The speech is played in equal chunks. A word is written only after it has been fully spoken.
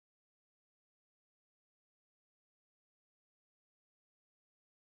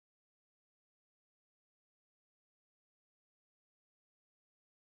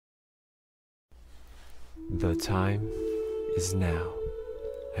The time is now.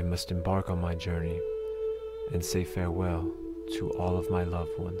 I must embark on my journey and say farewell to all of my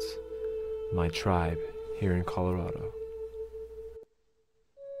loved ones, my tribe here in Colorado.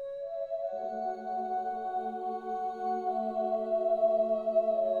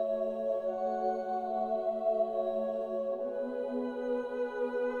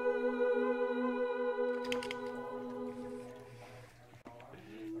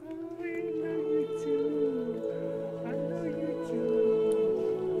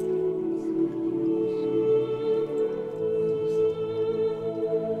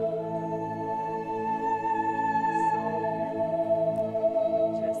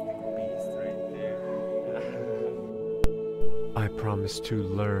 I promise to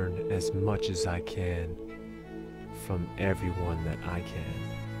learn as much as I can from everyone that I can,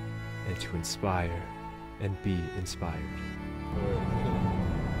 and to inspire and be inspired.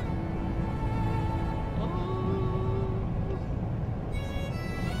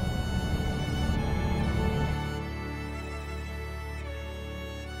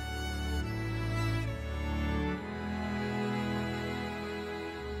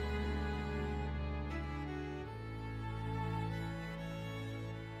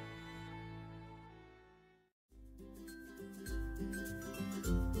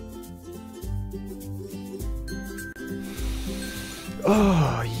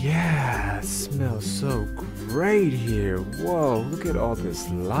 Oh yeah, it smells so great here. Whoa, look at all this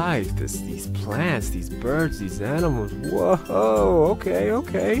life, these plants, these birds, these animals. Whoa,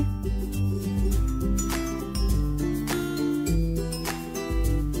 okay.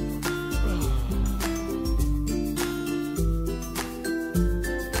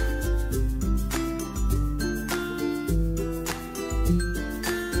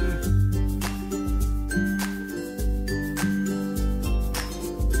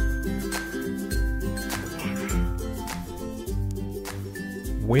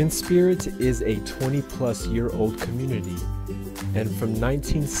 Wind Spirit is a 20-plus-year-old community, and from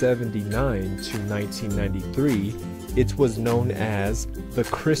 1979 to 1993, it was known as the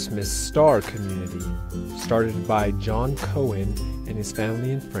Christmas Star Community, started by John Cohen and his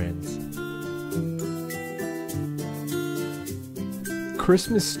family and friends.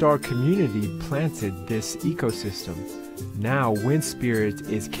 Christmas Star Community planted this ecosystem. Now Wind Spirit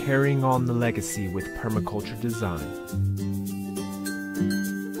is carrying on the legacy with permaculture design.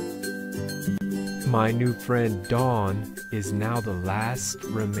 My new friend Dawn is now the last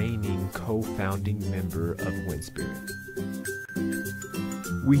remaining co-founding member of Wind Spirit.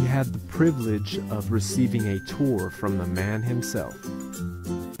 We had the privilege of receiving a tour from the man himself.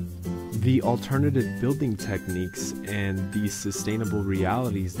 The alternative building techniques and the sustainable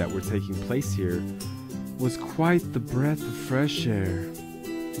realities that were taking place here was quite the breath of fresh air.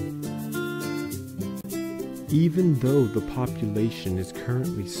 Even though the population is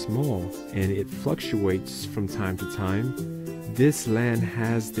currently small and it fluctuates from time to time, this land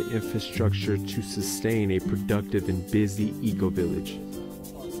has the infrastructure to sustain a productive and busy eco-village.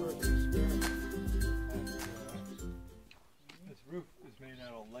 This roof is made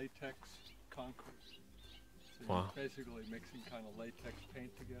out of latex concrete. So Wow. you're basically mixing kind of latex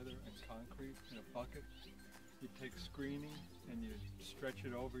paint together and concrete in a bucket. You take screening and you stretch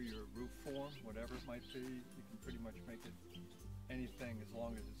it over your roof form, whatever it might be. You can pretty much make it anything as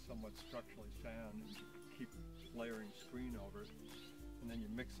long as it's somewhat structurally sound, and you keep layering screen over it. And then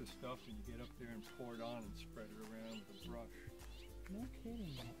you mix the stuff and you get up there and pour it on and spread it around with a brush. No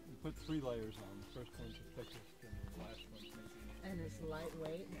kidding. You put 3 layers on. The first one's the thickest and the last one's maybe. And it's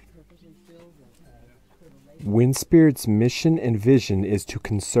lightweight and it perfectly fills it. Wind Spirit's mission and vision is to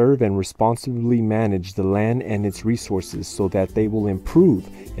conserve and responsibly manage the land and its resources so that they will improve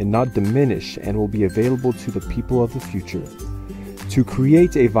and not diminish and will be available to the people of the future. To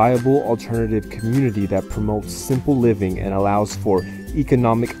create a viable alternative community that promotes simple living and allows for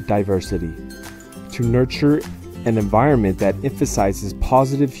economic diversity. To nurture an environment that emphasizes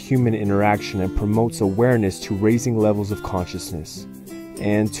positive human interaction and promotes awareness to raising levels of consciousness.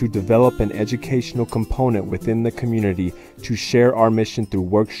 And to develop an educational component within the community to share our mission through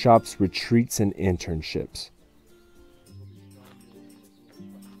workshops, retreats, and internships.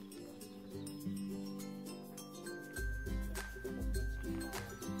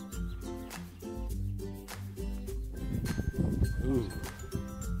 Ooh.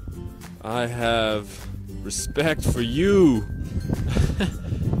 I have respect for you.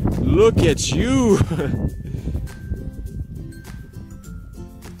 Look at you.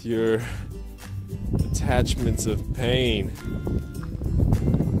 Your attachments of pain.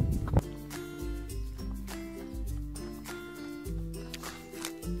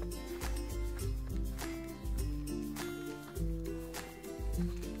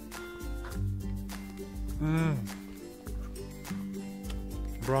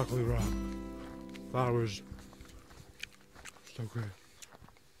 Broccoli raw. Flowers. So good.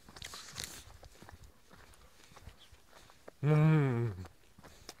 No.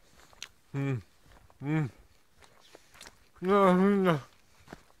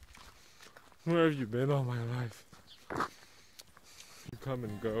 Where have you been all my life? You come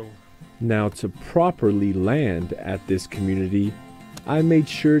and go. Now, to properly land at this community, I made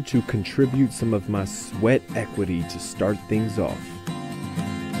sure to contribute some of my sweat equity to start things off.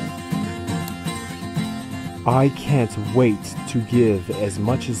 I can't wait to give as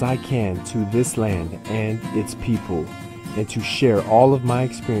much as I can to this land and its people, and to share all of my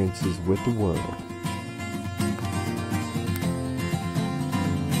experiences with the world.